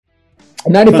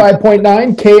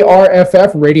95.9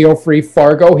 KRFF, Radio Free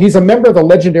Fargo. He's a member of the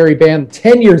legendary band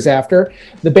 10 Years After.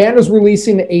 The band is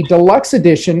releasing a deluxe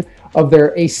edition of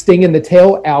their A Sting in the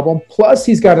Tail album. Plus,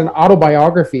 he's got an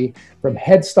autobiography from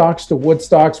Headstocks to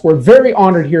Woodstocks. We're very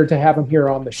honored here to have him here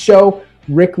on the show.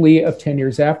 Rick Lee of 10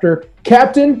 Years After.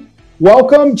 Captain,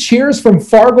 welcome. Cheers from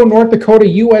Fargo, North Dakota,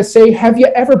 USA. Have you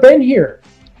ever been here?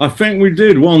 I think we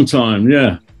did one time,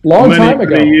 yeah. Time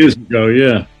ago. Many years ago,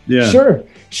 yeah.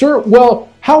 Sure. Well,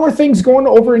 how are things going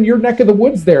over in your neck of the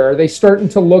woods there? Are they starting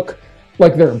to look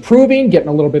like they're improving, getting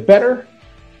a little bit better?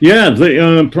 Yeah,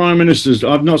 the Prime Minister's,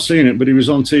 I've not seen it, but he was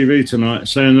on TV tonight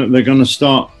saying that they're going to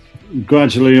start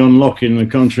gradually unlocking the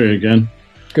country again.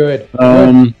 Good.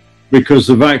 Because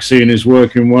the vaccine is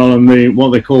working well and what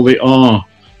they call the R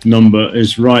number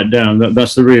is right down.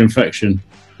 That's the reinfection.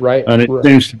 Right. And it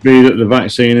seems to be that the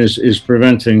vaccine is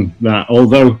preventing that.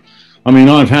 Although, I mean,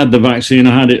 I've had the vaccine.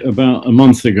 I had it about a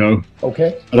month ago.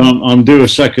 Okay. But I'm due a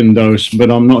second dose, but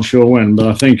I'm not sure when. But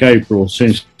I think April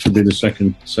seems to be the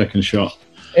second shot.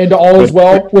 And all is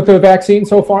well with the vaccine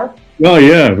so far? Oh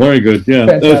yeah, very good. Yeah.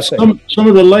 Fantastic. Some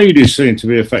of the ladies seem to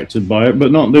be affected by it,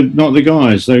 but not the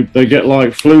guys. They get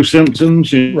like flu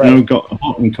symptoms. You know, got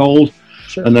hot and cold,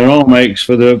 and their arm aches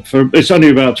for it's only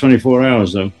about 24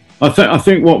 hours though. I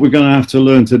think what we're going to have to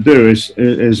learn to do is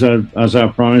as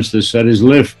our Prime Minister said, is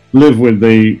live with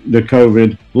the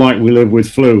COVID like we live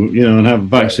with flu, you know, and have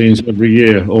vaccines every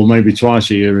year or maybe twice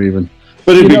a year even.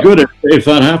 But it'd be good if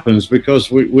that happens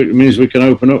because it means we can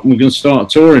open up and we can start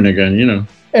touring again, you know.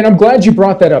 And I'm glad you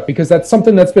brought that up because that's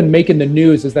something that's been making the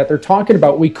news is that they're talking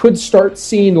about we could start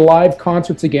seeing live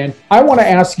concerts again. I want to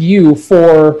ask you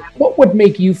for what would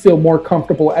make you feel more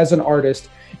comfortable as an artist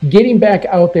getting back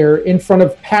out there in front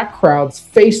of packed crowds,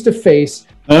 face to face?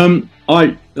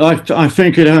 I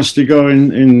think it has to go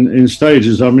in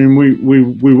stages. I mean,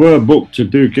 we were booked to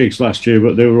do gigs last year,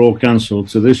 but they were all cancelled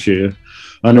to this year.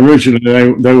 And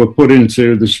originally they were put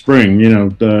into the spring, you know,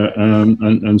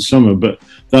 and summer, but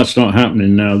that's not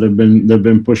happening now. They've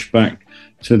been pushed back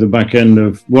to the back end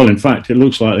of, well, in fact, it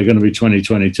looks like they're going to be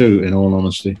 2022, in all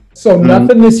honesty. So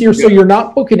nothing this year. So you're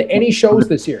not booking any shows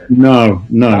this year? No,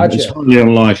 Gotcha. It's highly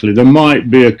unlikely. There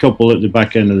might be a couple at the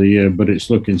back end of the year, but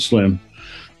it's looking slim.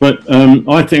 But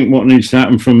I think what needs to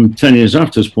happen from 10 Years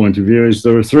After's point of view is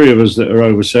there are three of us that are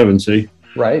over 70.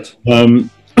 Right.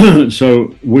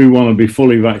 So we want to be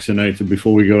fully vaccinated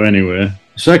before we go anywhere.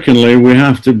 Secondly, we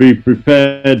have to be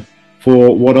prepared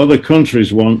for what other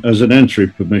countries want as an entry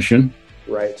permission.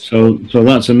 Right. So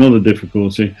that's another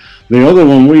difficulty. The other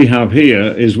one we have here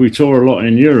is we tour a lot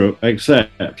in Europe,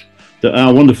 except that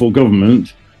our wonderful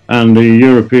government and the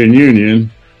European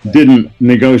Union didn't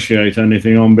negotiate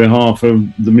anything on behalf of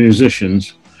the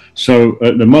musicians. So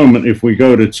at the moment, if we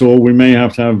go to tour, we may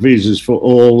have to have visas for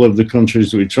all of the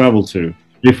countries that we travel to.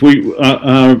 If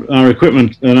our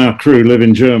equipment and our crew live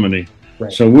in Germany,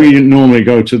 so we normally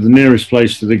go to the nearest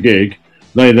place to the gig.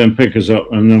 They then pick us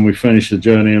up, and then we finish the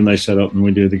journey, and they set up, and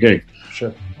we do the gig.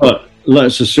 Sure. But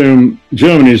let's assume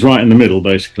Germany is right in the middle,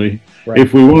 basically. Right.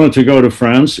 If we wanted to go to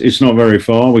France, it's not very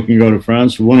far. We can go to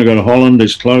France. We want to go to Holland,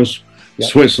 it's close. Yep.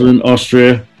 Switzerland,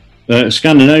 Austria,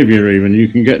 Scandinavia even. You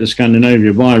can get to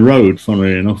Scandinavia by road,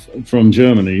 funnily enough, from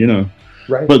Germany, you know.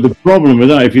 Right. But the problem with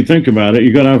that, if you think about it,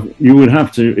 you would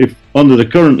have to, if under the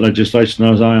current legislation,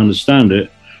 as I understand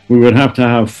it, we would have to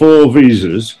have 4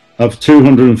 visas of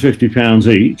 £250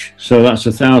 each, so that's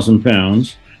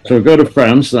 £1,000. So go to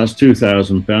France, that's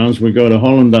 £2,000. We go to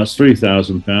Holland, that's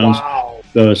 £3,000. Wow.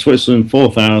 Switzerland,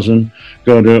 £4,000.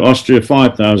 Go to Austria,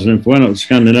 £5,000. If we went up to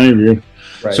Scandinavia,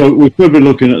 right. So we could be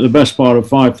looking at the best part of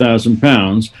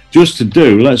 £5,000 just to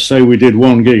do. Let's say we did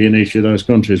 1 gig in each of those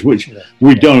countries, which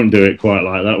we don't do it quite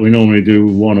like that. We normally do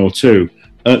 1 or 2.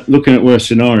 Looking at worst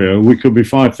scenario, we could be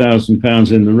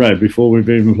 £5,000 in the red before we've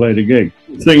even played a gig.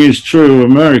 The thing is true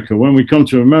of America. When we come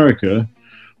to America,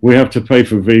 we have to pay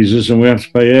for visas and we have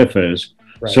to pay airfares.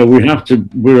 Right. So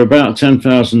we're about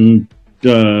 10,000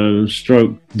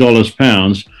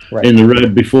 £pounds in the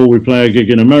red before we play a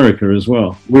gig in America as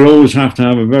well. We always have to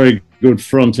have a very good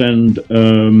front end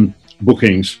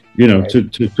bookings, you know,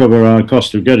 to cover our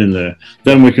cost of getting there.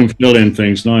 Then we can fill in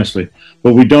things nicely.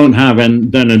 But we don't have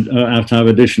have to have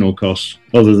additional costs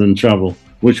other than travel,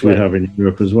 which we have in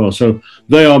Europe as well. So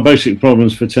they are basic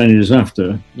problems for 10 Years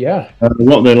After. Yeah.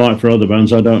 What they like for other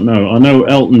bands, I don't know. I know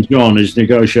Elton John is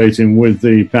negotiating with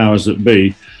the powers that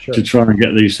be to try and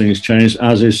get these things changed,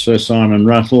 as is Sir Simon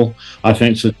Rattle. I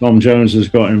think Sir Tom Jones has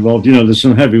got involved. You know, there's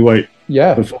some heavyweight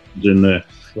performers in there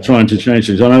trying to change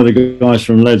things. I know the guys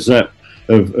from Led Zepp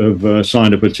have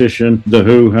signed a petition. The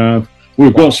Who have.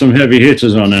 we've got some heavy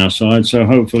hitters on our side, so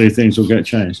hopefully things will get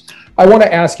changed. I want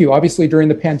to ask you, obviously during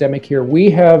the pandemic here, we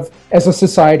have, as a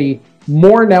society,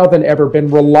 more now than ever been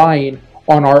relying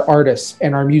on our artists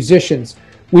and our musicians.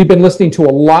 We've been listening to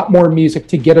a lot more music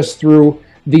to get us through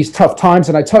these tough times.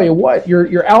 And I tell you what,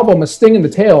 your album, A Sting in the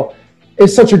Tail,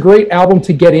 is such a great album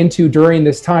to get into during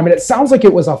this time. And it sounds like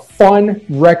it was a fun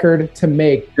record to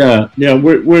make. Yeah.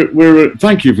 We're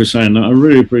thank you for saying that. I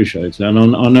really appreciate it. And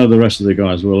I know the rest of the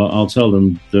guys will. I'll tell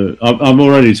them I've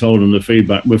already told them the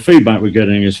feedback. The feedback we're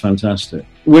getting is fantastic.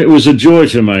 It was a joy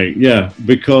to make,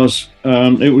 because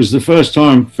it was the first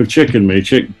time for Chick and me,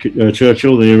 Chick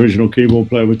Churchill, the original keyboard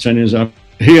player with 10 years out.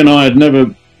 He and I had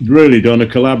never really done a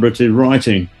collaborative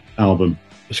writing album.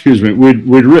 Excuse me.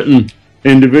 We'd written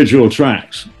individual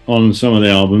tracks on some of the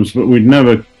albums, but we'd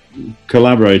never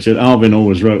collaborated. Alvin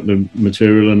always wrote the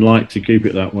material and liked to keep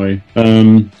it that way.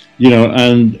 And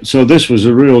so this was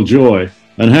a real joy.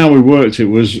 And how we worked it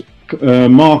was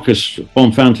Marcus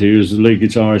Bonfanti, who's the lead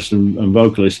guitarist and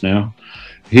vocalist now,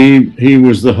 he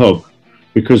was the hub,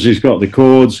 because he's got the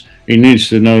chords, he needs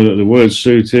to know that the words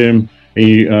suit him,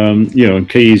 he and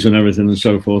keys and everything and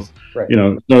so forth. Right.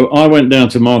 So I went down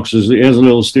to Marcus's. He has a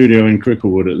little studio in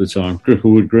Cricklewood at the time,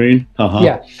 Cricklewood Green.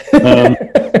 Yeah.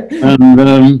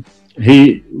 And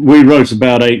we wrote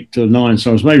about 8 to 9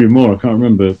 songs, maybe more, I can't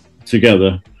remember,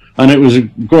 together. And it was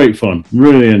great fun.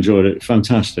 Really enjoyed it.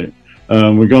 Fantastic.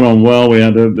 We got on well.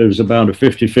 There was about a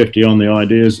 50-50 on the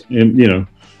ideas. He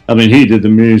did the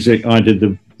music, I did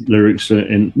the lyrics.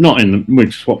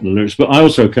 We swapped the lyrics, but I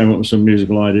also came up with some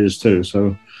musical ideas too.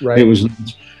 So right. It was.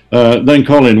 Then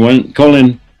Colin went.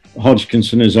 Colin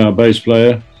Hodgkinson is our bass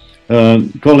player.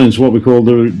 Colin's what we call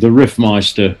the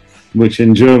Riffmeister, which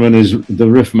in German is the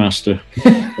Riffmaster.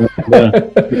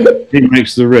 He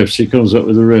makes the riffs. He comes up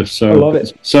with the riffs. So I love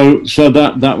it. So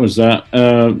that was that.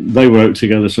 They wrote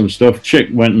together some stuff. Chick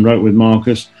went and wrote with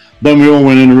Marcus. Then we all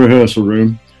went in a rehearsal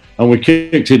room and we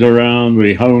kicked it around.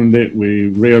 We honed it. We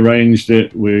rearranged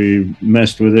it. We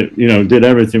messed with it. Did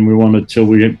everything we wanted till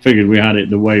we figured we had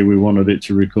it the way we wanted it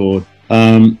to record.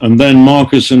 And then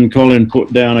Marcus and Colin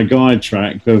put down a guide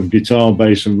track of guitar,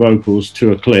 bass and vocals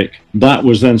to a click. That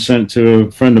was then sent to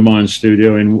a friend of mine's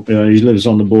studio. He lives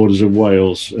on the borders of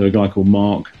Wales, a guy called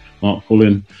Mark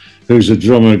Pullen, who's a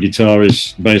drummer,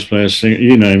 guitarist, bass player, singer,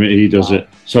 you name it, he does it.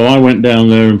 So I went down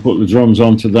there and put the drums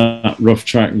onto that rough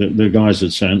track that the guys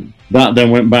had sent. That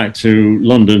then went back to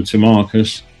London to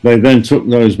Marcus. They then took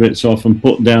those bits off and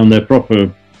put down their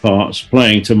proper parts,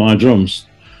 playing to my drums.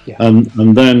 Yeah. And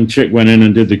then Chick went in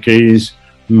and did the keys.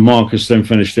 Marcus then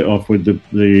finished it off with the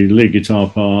lead guitar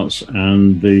parts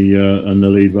and the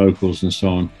lead vocals and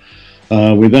so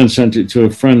on. We then sent it to a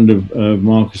friend of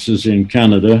Marcus's in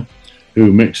Canada,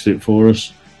 who mixed it for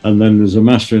us. And then there's a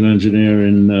mastering engineer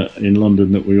in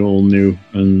London that we all knew,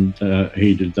 and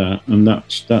he did that. And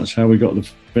that's how we got the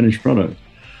finished product.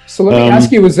 So let me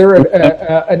ask you: was there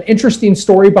an interesting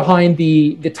story behind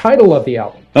the title of the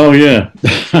album? Oh yeah.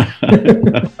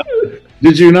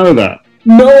 Did you know that?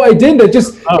 No, I didn't. It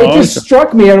just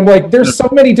struck me, and I'm like, there's so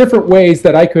many different ways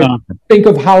that I could think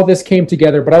of how this came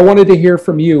together. But I wanted to hear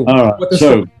from you. All right.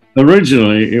 So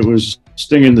originally it was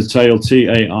Sting in the Tail,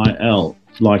 Tail,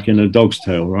 like in a dog's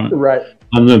tail, right? Right.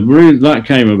 And that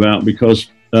came about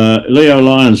because Leo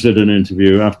Lyons did an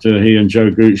interview after he and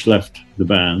Joe Gooch left the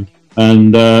band,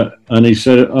 and he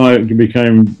said it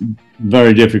became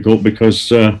very difficult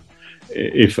because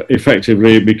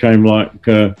effectively it became like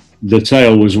the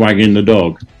tail was wagging the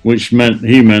dog, which meant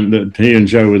that he and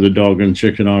Joe were the dog and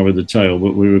Chick and I were the tail,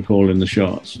 but we were calling the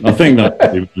shots. I think that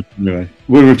anyway.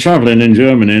 We were traveling in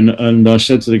Germany, and I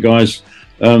said to the guys,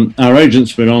 our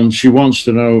agent's been on. She wants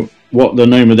to know what the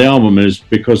name of the album is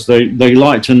because they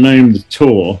like to name the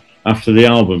tour after the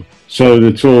album. So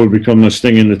the tour would become the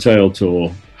Sting in the Tail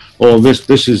tour, or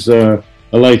this is a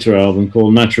later album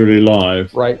called Naturally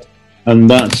Live. Right. And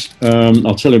that's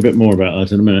I'll tell you a bit more about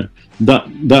that in a minute.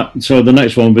 So the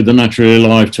next one will be the Naturally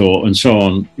Live tour and so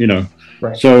on.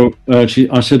 Right. So I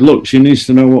said, look, she needs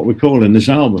to know what we're calling this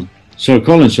album. So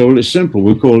Colin said, well, it's simple.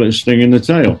 We'll call it A Sting in the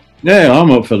Tail. Yeah, I'm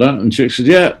up for that. And Chick said,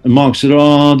 yeah. And Mark said,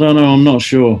 I don't know, I'm not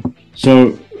sure.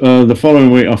 So the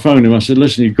following week I phoned him. I said,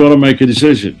 listen, you've got to make a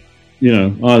decision.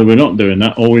 Either we're not doing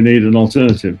that or we need an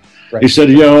alternative. Right. He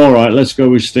said, yeah, all right, let's go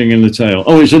with Sting in the Tail.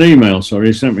 Oh, it's an email, sorry.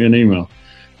 He sent me an email.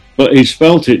 But he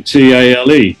spelt it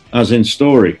Tale, as in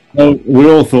story. So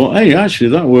we all thought, hey, actually,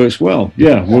 that works well.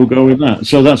 Yeah, we'll go with that.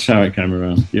 So that's how it came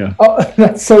around. Yeah. Oh,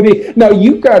 that's so neat. Now,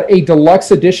 you've got a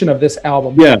deluxe edition of this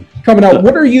album coming out.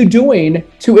 What are you doing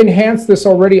to enhance this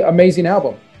already amazing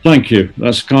album? Thank you.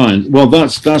 That's kind. Well,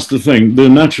 that's the thing. The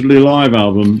Naturally Live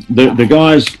album, the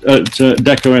guys at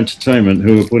Decca Entertainment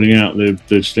who were putting out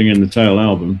the Sting in the Tail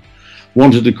album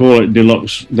wanted to call it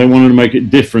deluxe. They wanted to make it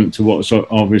different to what's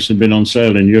obviously been on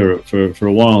sale in Europe for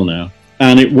a while now.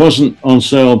 And it wasn't on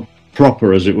sale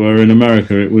proper, as it were, in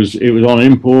America. It was on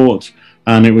import,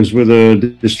 and it was with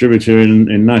a distributor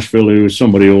in Nashville who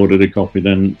somebody ordered a copy,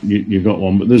 then you got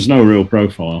one, but there's no real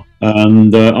profile.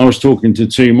 And I was talking to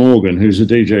T. Morgan, who's a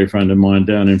DJ friend of mine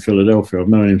down in Philadelphia. I've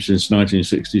known him since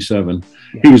 1967.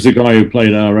 He was the guy who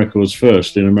played our records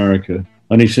first in America.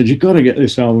 And he said, you've got to get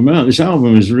this album out. This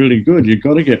album is really good. You've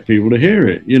got to get people to hear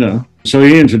it, you know. So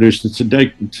he introduced it to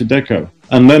Deco.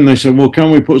 And then they said, well, can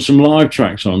we put some live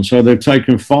tracks on? So they've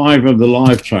taken 5 of the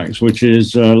live tracks, which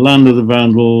is Land of the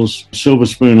Vandals, Silver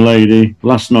Spoon Lady,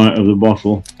 Last Night of the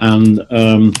Bottle, and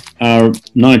our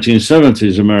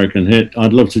 1970s American hit,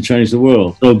 I'd Love to Change the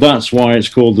World. So that's why it's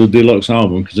called the deluxe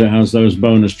album, because it has those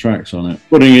bonus tracks on it.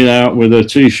 Putting it out with a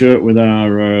T-shirt with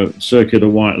our circular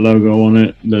white logo on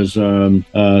it. There's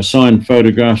signed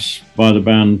photographs by the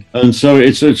band. And so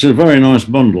it's a very nice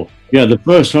bundle. Yeah, the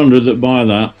first 100 that buy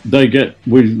that, they get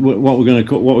what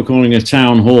we're calling a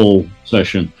town hall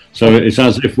session. So it's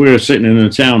as if we're sitting in a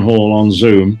town hall on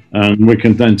Zoom, and we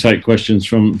can then take questions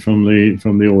from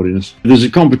the audience. There's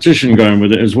a competition going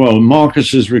with it as well.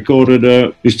 Marcus has recorded,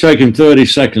 he's taken 30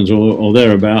 seconds or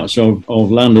thereabouts of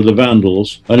Land of the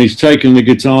Vandals, and he's taken the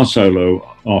guitar solo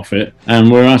off it,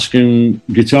 and we're asking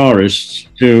guitarists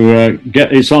to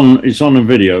it's on a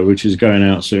video which is going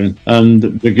out soon, and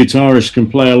the guitarists can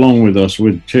play along with us,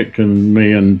 with Chick and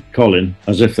me and Colin,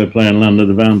 as if they're playing Land of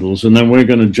the Vandals, and then we're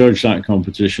going to judge that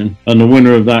competition, and the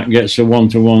winner of that gets a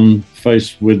one-to-one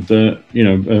face with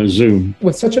Zoom.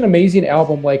 With such an amazing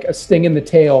album like A Sting in the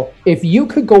Tail, if you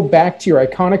could go back to your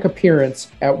iconic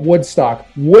appearance at Woodstock,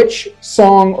 which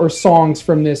song or songs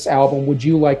from this album would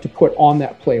you like to put on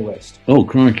that playlist? Oh,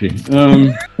 crikey.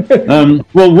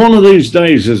 Well, One of These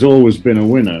Days has always been a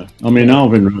winner. I mean,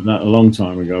 Alvin wrote that a long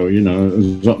time ago, you know.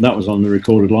 That was on the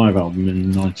Recorded Live album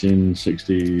in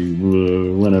 1960,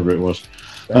 whenever it was.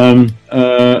 And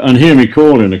Hear Me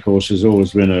Calling, of course, has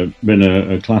always been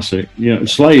a classic. You know,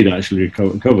 Slade actually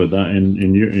covered that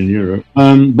in Europe.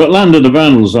 But Land of the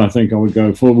Vandals, I think I would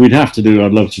go for. We'd have to do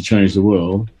I'd Love to Change the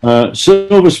World.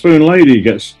 Silver Spoon Lady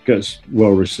gets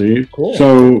well received. Cool.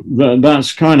 So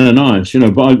that's kind of nice, you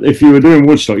know. But if you were doing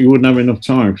Woodstock, you wouldn't have enough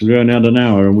time, because we only had an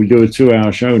hour, and we do a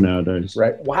 2-hour show nowadays.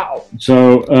 Right. Wow.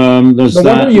 So there's no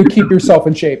that. wonder you keep yourself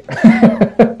in shape.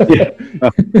 Yeah.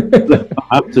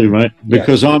 I have to, mate,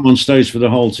 because I'm on stage for the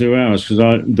whole 2 hours, because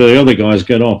the other guys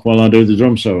get off while I do the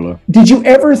drum solo. Did you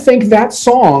ever think that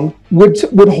song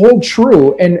would hold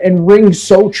true and ring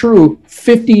so true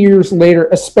 50 years later,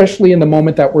 especially in the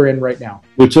moment that we're in right now?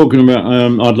 We're talking about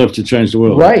I'd Love to Change the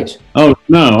World. Right. Oh,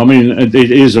 no, I mean, it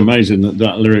is amazing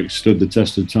that lyric stood the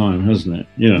test of time, hasn't it?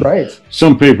 You know, right.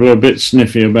 Some people are a bit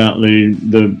sniffy about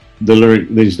the lyric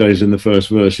these days in the first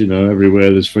verse, you know,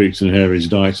 everywhere there's freaks and hairies,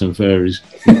 dykes and fairies.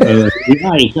 Yeah,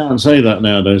 you can't say that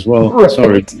nowadays. Well, right.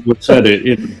 Sorry, we said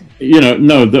it.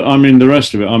 I mean, the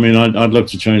rest of it, I mean, I'd love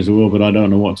to change the world, but I don't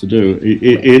know what to do.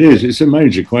 It's a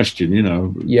major question, you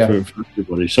know, for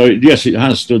everybody. So, yes, it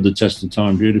has stood the test of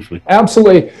time beautifully.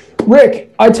 Absolutely.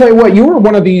 Rick, I tell you what, you were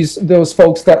one of those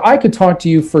folks that I could talk to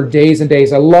you for days and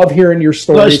days. I love hearing your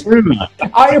stories.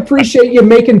 I appreciate you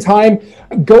making time.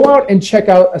 Go out and check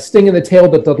out A Sting in the Tail.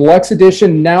 The deluxe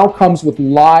edition now comes with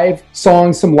live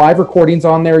songs, some live recordings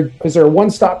on there. Is there a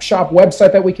one-stop shop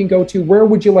website that we can go to? Where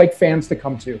would you like fans to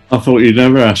come to? I thought you'd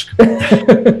never ask.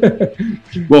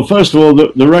 Well, first of all,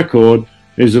 the record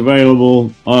is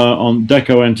available on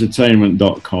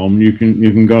decoentertainment.com. You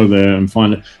can go there and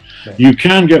find it. You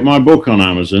can get my book on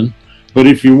Amazon, but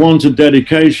if you want a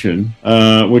dedication,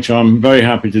 which I'm very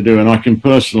happy to do, and I can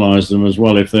personalize them as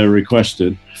well if they're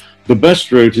requested, the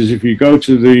best route is if you go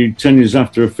to the 10 Years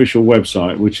After official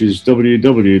website, which is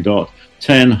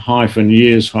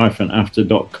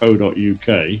www.10-years-after.co.uk.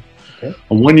 Okay.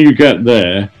 And when you get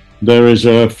there, there is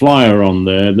a flyer on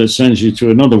there that sends you to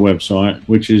another website,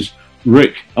 which is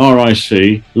Rick,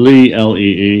 R-I-C, Lee,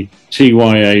 L-E-E,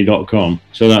 TYA.com.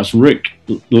 So that's Rick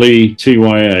Lee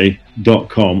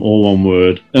TYA.com, all one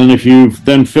word. And if you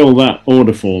then fill that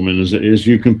order form in as it is,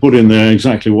 you can put in there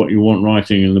exactly what you want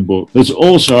writing in the book. There's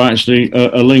also actually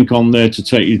a link on there to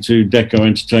take you to Deco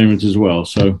Entertainment as well.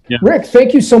 So, yeah. Rick,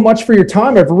 thank you so much for your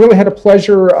time. I've really had a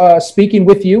pleasure speaking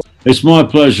with you. It's my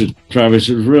pleasure, Travis.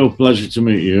 It was a real pleasure to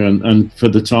meet you, and for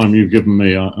the time you've given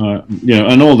me.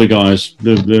 And all the guys,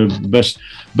 the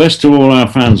best to all our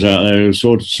fans out there who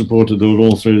sort of supported us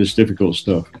all through this difficult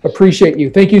stuff. Appreciate you.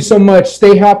 Thank you so much.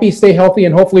 Stay happy, stay healthy,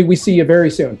 and hopefully we see you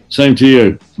very soon. Same to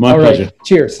you. My pleasure.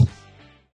 Cheers.